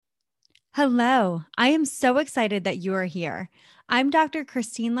Hello, I am so excited that you are here. I'm Dr.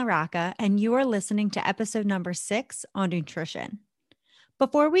 Christine LaRocca, and you are listening to episode number 6 on nutrition.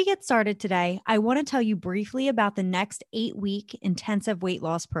 Before we get started today, I want to tell you briefly about the next 8-week intensive weight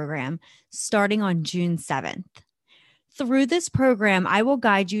loss program starting on June 7th. Through this program, I will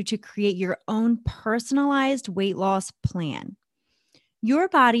guide you to create your own personalized weight loss plan. Your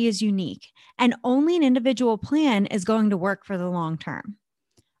body is unique, and only an individual plan is going to work for the long term.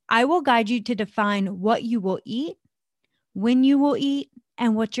 I will guide you to define what you will eat, when you will eat,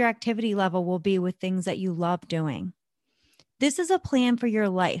 and what your activity level will be with things that you love doing. This is a plan for your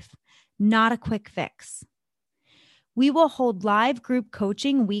life, not a quick fix. We will hold live group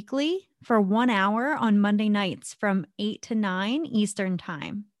coaching weekly for 1 hour on Monday nights from 8 to 9 Eastern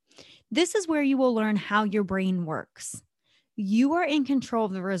Time. This is where you will learn how your brain works. You are in control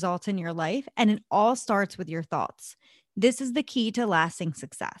of the results in your life, and it all starts with your thoughts. This is the key to lasting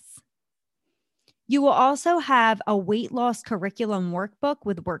success. You will also have a weight loss curriculum workbook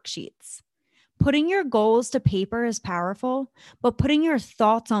with worksheets. Putting your goals to paper is powerful, but putting your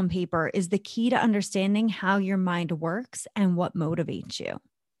thoughts on paper is the key to understanding how your mind works and what motivates you.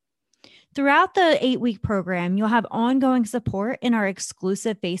 Throughout the 8-week program, you'll have ongoing support in our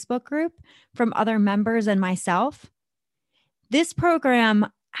exclusive Facebook group from other members and myself. This program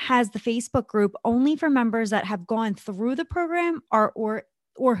has the Facebook group only for members that have gone through the program or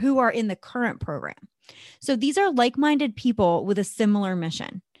who are in the current program. So these are like-minded people with a similar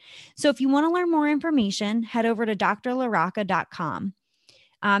mission. So if you want to learn more information, head over to drlarocca.com.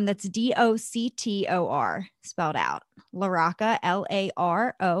 That's DOCTOR spelled out. LaRocca,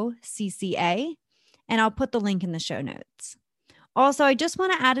 LAROCCA. And I'll put the link in the show notes. Also, I just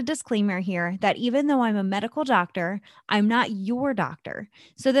want to add a disclaimer here that even though I'm a medical doctor, I'm not your doctor.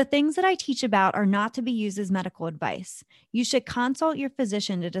 So the things that I teach about are not to be used as medical advice. You should consult your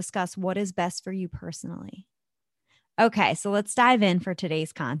physician to discuss what is best for you personally. Okay, so let's dive in for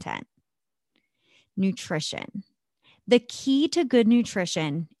today's content. Nutrition. The key to good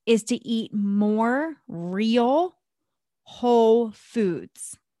nutrition is to eat more real, whole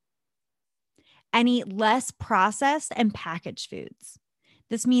foods and eat less processed and packaged foods.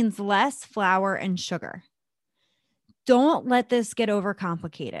 This means less flour and sugar. Don't let this get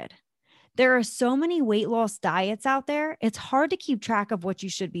overcomplicated. There are so many weight loss diets out there, it's hard to keep track of what you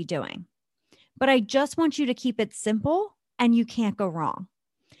should be doing. But I just want you to keep it simple and you can't go wrong.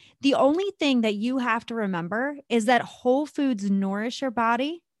 The only thing that you have to remember is that whole foods nourish your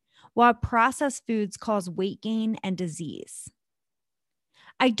body, while processed foods cause weight gain and disease.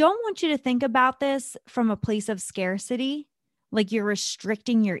 I don't want you to think about this from a place of scarcity, like you're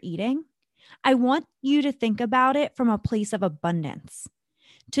restricting your eating. I want you to think about it from a place of abundance.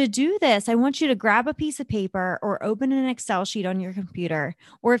 To do this, I want you to grab a piece of paper or open an Excel sheet on your computer,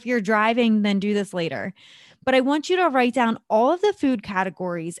 or if you're driving, then do this later. But I want you to write down all of the food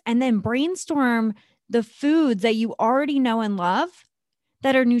categories and then brainstorm the foods that you already know and love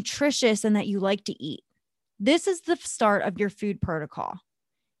that are nutritious and that you like to eat. This is the start of your food protocol.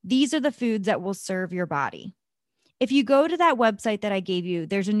 These are the foods that will serve your body. If you go to that website that I gave you,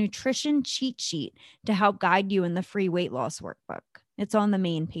 there's a nutrition cheat sheet to help guide you in the free weight loss workbook. It's on the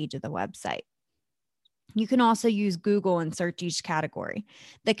main page of the website. You can also use Google and search each category.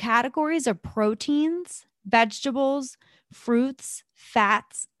 The categories are proteins, vegetables, fruits,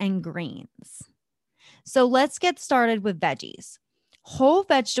 fats, and grains. So let's get started with veggies. Whole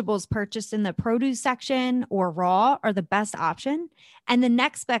vegetables purchased in the produce section or raw are the best option, and the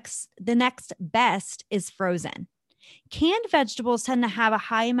next best is frozen. Canned vegetables tend to have a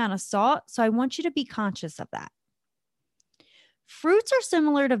high amount of salt, so I want you to be conscious of that. Fruits are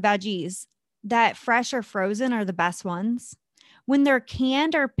similar to veggies, that fresh or frozen are the best ones. When they're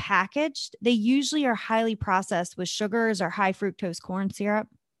canned or packaged, they usually are highly processed with sugars or high fructose corn syrup.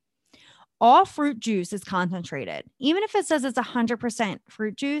 All fruit juice is concentrated. Even if it says it's 100%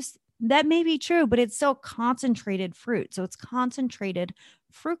 fruit juice, that may be true, but it's still concentrated fruit. So it's concentrated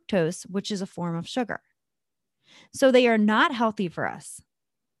fructose, which is a form of sugar. So they are not healthy for us.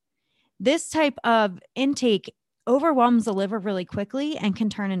 This type of intake overwhelms the liver really quickly and can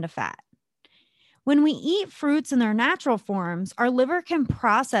turn into fat. When we eat fruits in their natural forms, our liver can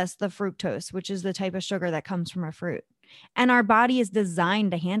process the fructose, which is the type of sugar that comes from a fruit. And our body is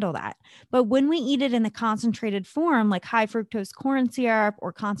designed to handle that. But when we eat it in the concentrated form, like high fructose corn syrup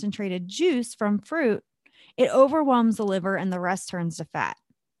or concentrated juice from fruit, it overwhelms the liver and the rest turns to fat.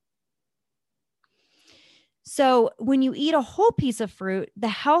 So when you eat a whole piece of fruit, the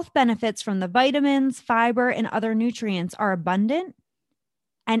health benefits from the vitamins, fiber, and other nutrients are abundant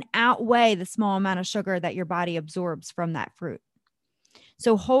and outweigh the small amount of sugar that your body absorbs from that fruit.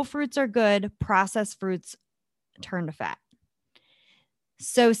 So whole fruits are good. Processed fruits turn to fat.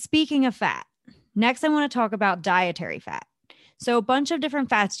 So speaking of fat, next I want to talk about dietary fat. So a bunch of different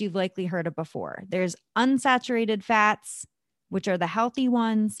fats you've likely heard of before. There's unsaturated fats, which are the healthy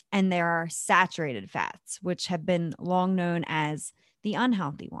ones, and there are saturated fats, which have been long known as the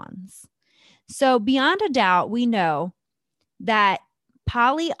unhealthy ones. So beyond a doubt, we know that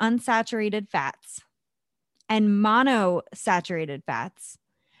polyunsaturated fats and monosaturated fats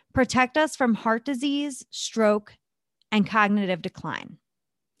protect us from heart disease, stroke, and cognitive decline.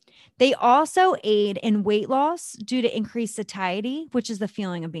 They also aid in weight loss due to increased satiety, which is the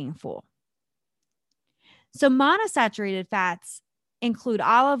feeling of being full. So monosaturated fats include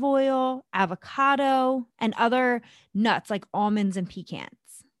olive oil, avocado, and other nuts like almonds and pecans.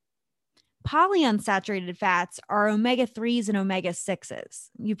 Polyunsaturated fats are omega-3s and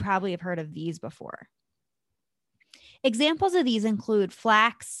omega-6s. You probably have heard of these before. Examples of these include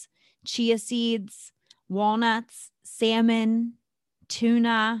flax, chia seeds, walnuts, salmon,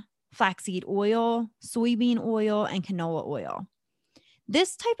 tuna, flaxseed oil, soybean oil, and canola oil.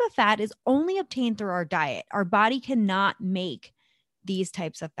 This type of fat is only obtained through our diet. Our body cannot make these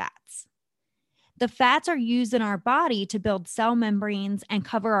types of fats. The fats are used in our body to build cell membranes and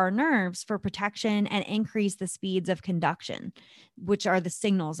cover our nerves for protection and increase the speeds of conduction, which are the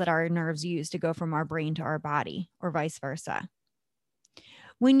signals that our nerves use to go from our brain to our body, or vice versa.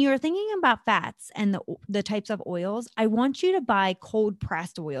 When you're thinking about fats and the types of oils, I want you to buy cold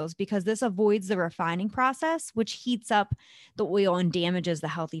pressed oils because this avoids the refining process, which heats up the oil and damages the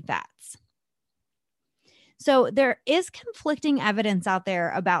healthy fats. So there is conflicting evidence out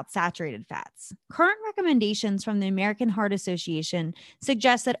there about saturated fats. Current recommendations from the American Heart Association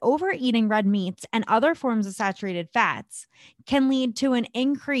suggest that overeating red meats and other forms of saturated fats can lead to an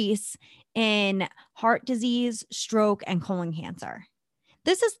increase in heart disease, stroke, and colon cancer.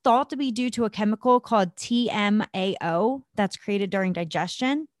 This is thought to be due to a chemical called TMAO that's created during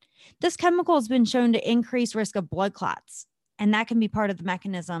digestion. This chemical has been shown to increase risk of blood clots, and that can be part of the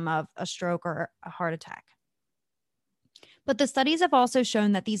mechanism of a stroke or a heart attack. But the studies have also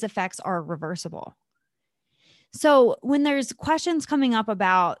shown that these effects are reversible. So when there's questions coming up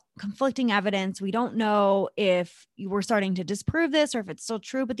about conflicting evidence, we don't know if we're starting to disprove this or if it's still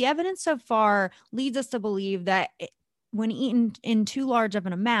true, but the evidence so far leads us to believe that when eaten in too large of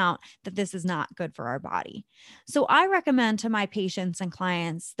an amount, that this is not good for our body. So I recommend to my patients and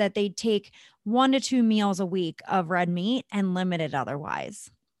clients that they take 1 to 2 meals a week of red meat and limit it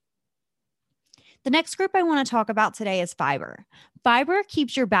otherwise. The next group I want to talk about today is fiber. Fiber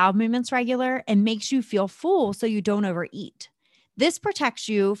keeps your bowel movements regular and makes you feel full so you don't overeat. This protects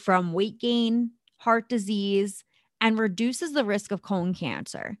you from weight gain, heart disease, and reduces the risk of colon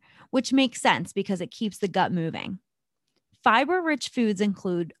cancer, which makes sense because it keeps the gut moving. Fiber-rich foods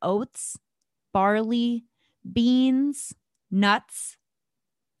include oats, barley, beans, nuts,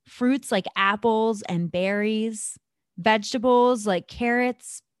 fruits like apples and berries, vegetables like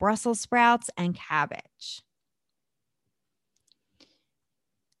carrots, Brussels sprouts, and cabbage.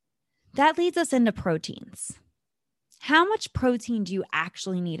 That leads us into proteins. How much protein do you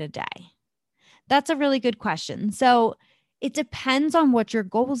actually need a day? That's a really good question. So it depends on what your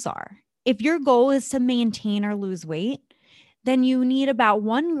goals are. If your goal is to maintain or lose weight, then you need about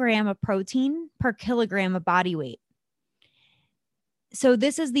 1 gram of protein per kilogram of body weight. So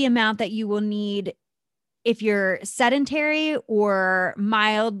this is the amount that you will need if you're sedentary or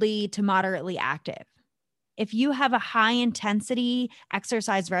mildly to moderately active. If you have a high intensity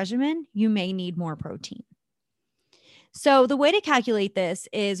exercise regimen, you may need more protein. So the way to calculate this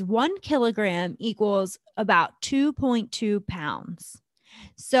is 1 kilogram equals about 2.2 pounds.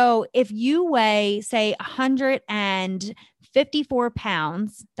 So if you weigh, say, 154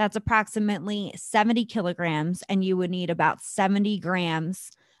 pounds, that's approximately 70 kilograms, and you would need about 70 grams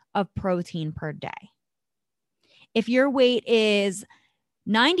of protein per day. If your weight is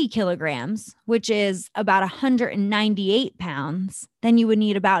 90 kilograms, which is about 198 pounds, then you would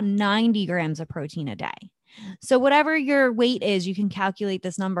need about 90 grams of protein a day. So whatever your weight is, you can calculate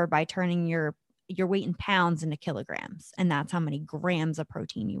this number by turning your weight in pounds into kilograms. And that's how many grams of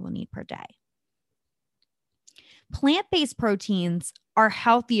protein you will need per day. Plant-based proteins are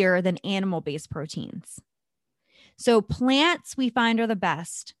healthier than animal-based proteins. So plants we find are the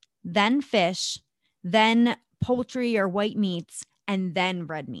best, then fish, then poultry or white meats, and then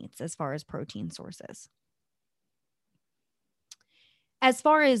red meats as far as protein sources. As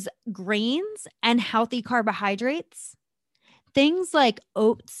far as grains and healthy carbohydrates, things like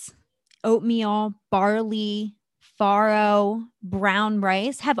oats, oatmeal, barley, farro, brown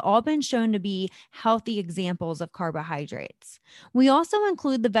rice have all been shown to be healthy examples of carbohydrates. We also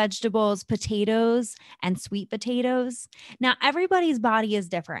include the vegetables, potatoes, and sweet potatoes. Now, everybody's body is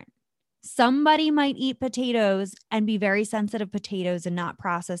different. Somebody might eat potatoes and be very sensitive to potatoes and not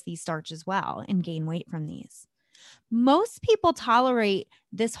process these starches well and gain weight from these. Most people tolerate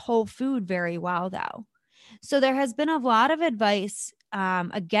this whole food very well, though. So there has been a lot of advice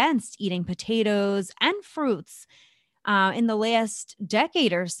against eating potatoes and fruits in the last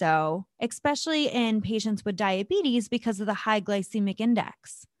decade or so, especially in patients with diabetes because of the high glycemic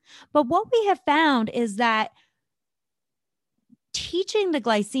index. But what we have found is that teaching the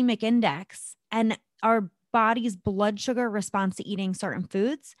glycemic index and our body's blood sugar response to eating certain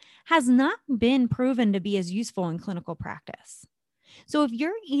foods has not been proven to be as useful in clinical practice. So if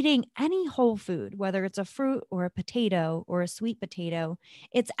you're eating any whole food, whether it's a fruit or a potato or a sweet potato,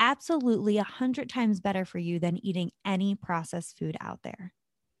 it's absolutely 100 times better for you than eating any processed food out there.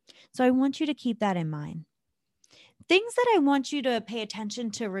 So I want you to keep that in mind. Things that I want you to pay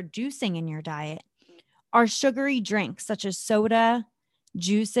attention to reducing in your diet are sugary drinks such as soda,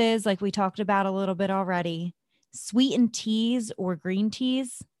 juices, like we talked about a little bit already, sweetened teas or green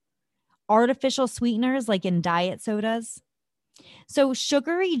teas, artificial sweeteners like in diet sodas. So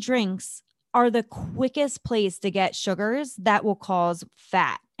sugary drinks are the quickest place to get sugars that will cause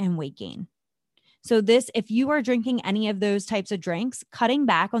fat and weight gain. So if you are drinking any of those types of drinks, cutting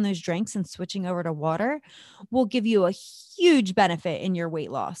back on those drinks and switching over to water will give you a huge benefit in your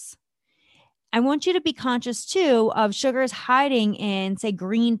weight loss. I want you to be conscious too of sugars hiding in, say,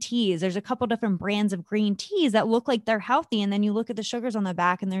 green teas. There's a couple different brands of green teas that look like they're healthy. And then you look at the sugars on the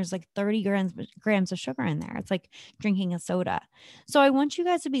back and there's like 30 grams of sugar in there. It's like drinking a soda. So I want you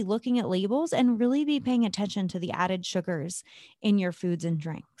guys to be looking at labels and really be paying attention to the added sugars in your foods and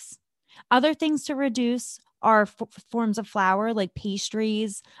drinks. Other things to reduce are forms of flour like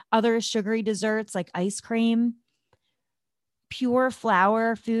pastries, other sugary desserts like ice cream, pure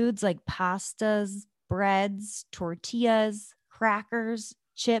flour foods like pastas, breads, tortillas, crackers,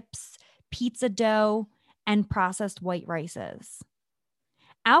 chips, pizza dough, and processed white rices.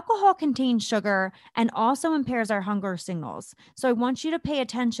 Alcohol contains sugar and also impairs our hunger signals. So I want you to pay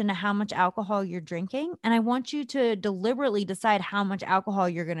attention to how much alcohol you're drinking, and I want you to deliberately decide how much alcohol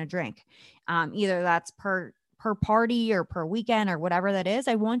you're going to drink. Either that's per party or per weekend or whatever that is.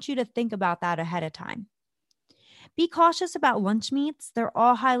 I want you to think about that ahead of time. Be cautious about lunch meats. They're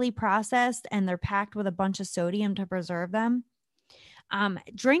all highly processed and they're packed with a bunch of sodium to preserve them.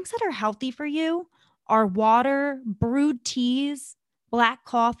 Drinks that are healthy for you are water, brewed teas, black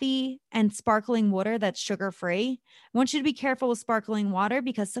coffee, and sparkling water that's sugar-free. I want you to be careful with sparkling water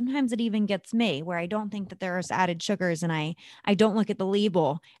because sometimes it even gets me where I don't think that there's added sugars and I don't look at the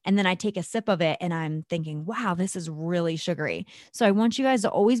label and then I take a sip of it and I'm thinking, wow, this is really sugary. So I want you guys to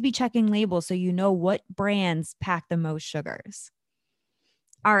always be checking labels so you know what brands pack the most sugars.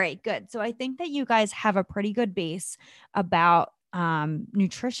 All right, good. So I think that you guys have a pretty good base about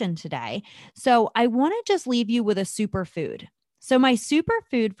nutrition today. So I want to just leave you with a superfood. So my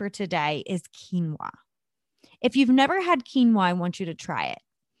superfood for today is quinoa. If you've never had quinoa, I want you to try it.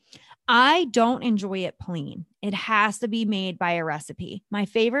 I don't enjoy it plain. It has to be made by a recipe. My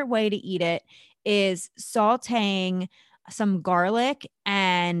favorite way to eat it is sauteing some garlic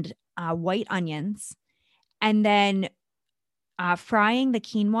and white onions and then frying the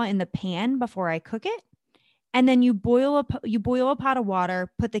quinoa in the pan before I cook it. And then you boil a pot of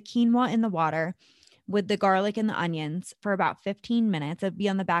water, put the quinoa in the water with the garlic and the onions for about 15 minutes. It'd be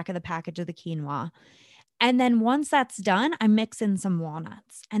on the back of the package of the quinoa. And then once that's done, I mix in some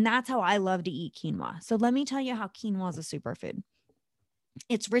walnuts. And that's how I love to eat quinoa. So let me tell you how quinoa is a superfood.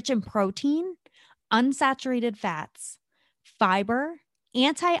 It's rich in protein, unsaturated fats, fiber,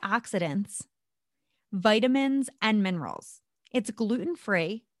 antioxidants, vitamins, and minerals. It's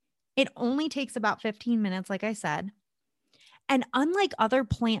gluten-free. It only takes about 15 minutes, like I said. And unlike other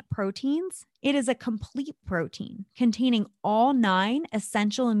plant proteins, it is a complete protein containing all 9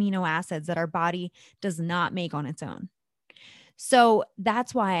 essential amino acids that our body does not make on its own. So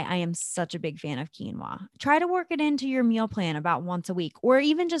that's why I am such a big fan of quinoa. Try to work it into your meal plan about once a week, or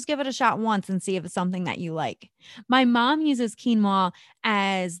even just give it a shot once and see if it's something that you like. My mom uses quinoa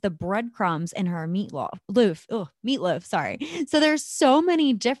as the breadcrumbs in her meatloaf. Sorry. So there's so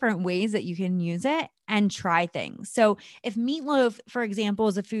many different ways that you can use it and try things. So if meatloaf, for example,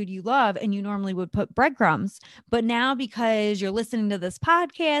 is a food you love and you normally would put breadcrumbs, but now because you're listening to this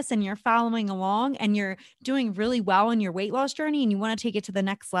podcast and you're following along and you're doing really well in your weight loss journey and you want to take it to the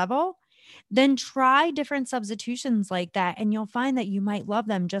next level, then try different substitutions like that. And you'll find that you might love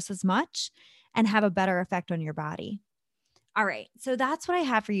them just as much and have a better effect on your body. All right. So that's what I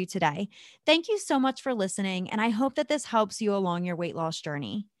have for you today. Thank you so much for listening. And I hope that this helps you along your weight loss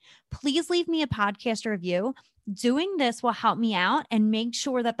journey. Please leave me a podcast review. Doing this will help me out and make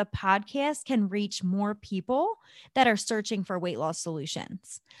sure that the podcast can reach more people that are searching for weight loss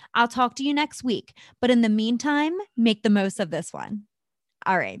solutions. I'll talk to you next week. But in the meantime, make the most of this one.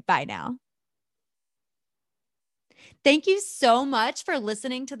 All right. Bye now. Thank you so much for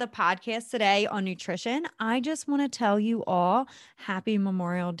listening to the podcast today on nutrition. I just want to tell you all happy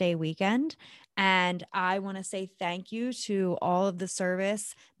Memorial Day weekend. And I want to say thank you to all of the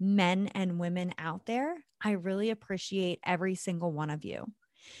service men and women out there. I really appreciate every single one of you.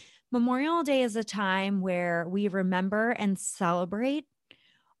 Memorial Day is a time where we remember and celebrate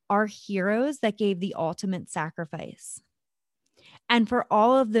our heroes that gave the ultimate sacrifice. And for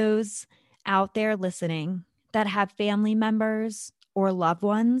all of those out there listening, that have family members or loved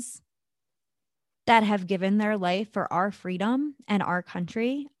ones that have given their life for our freedom and our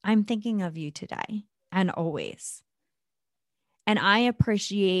country, I'm thinking of you today and always. And I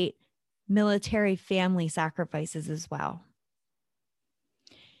appreciate military family sacrifices as well.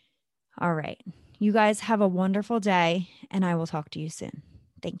 All right. You guys have a wonderful day, and I will talk to you soon.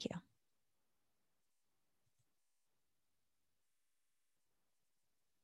 Thank you.